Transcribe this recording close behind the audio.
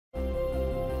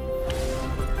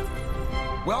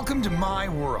Welcome to my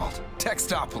world,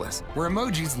 Textopolis, where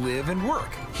emojis live and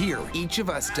work. Here, each of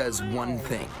us does one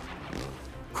thing.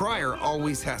 Crier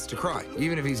always has to cry,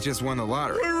 even if he's just won the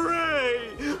lottery. Hooray!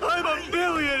 I'm a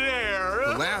millionaire!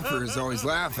 The laugher is always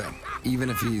laughing, even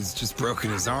if he's just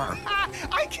broken his arm.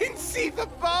 I can see the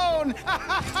bone!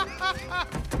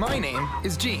 My name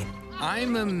is Gene.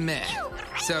 I'm a meh.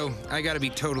 So I gotta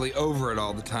be totally over it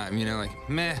all the time, you know, like,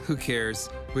 meh, who cares?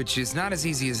 Which is not as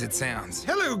easy as it sounds.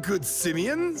 Hello, good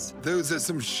simians. Those are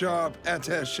some sharp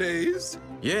attachés.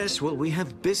 Yes, well, we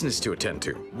have business to attend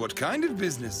to. What kind of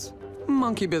business?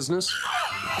 Monkey business.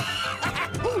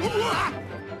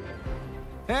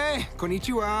 Hey,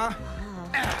 konnichiwa.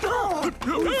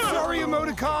 Sorry,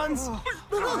 emoticons.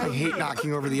 I hate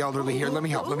knocking over the elderly here. Let me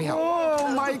help, let me help.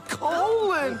 Oh, my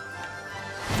colon!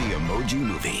 The Emoji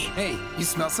Movie. Hey, you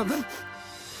smell something?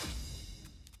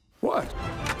 What?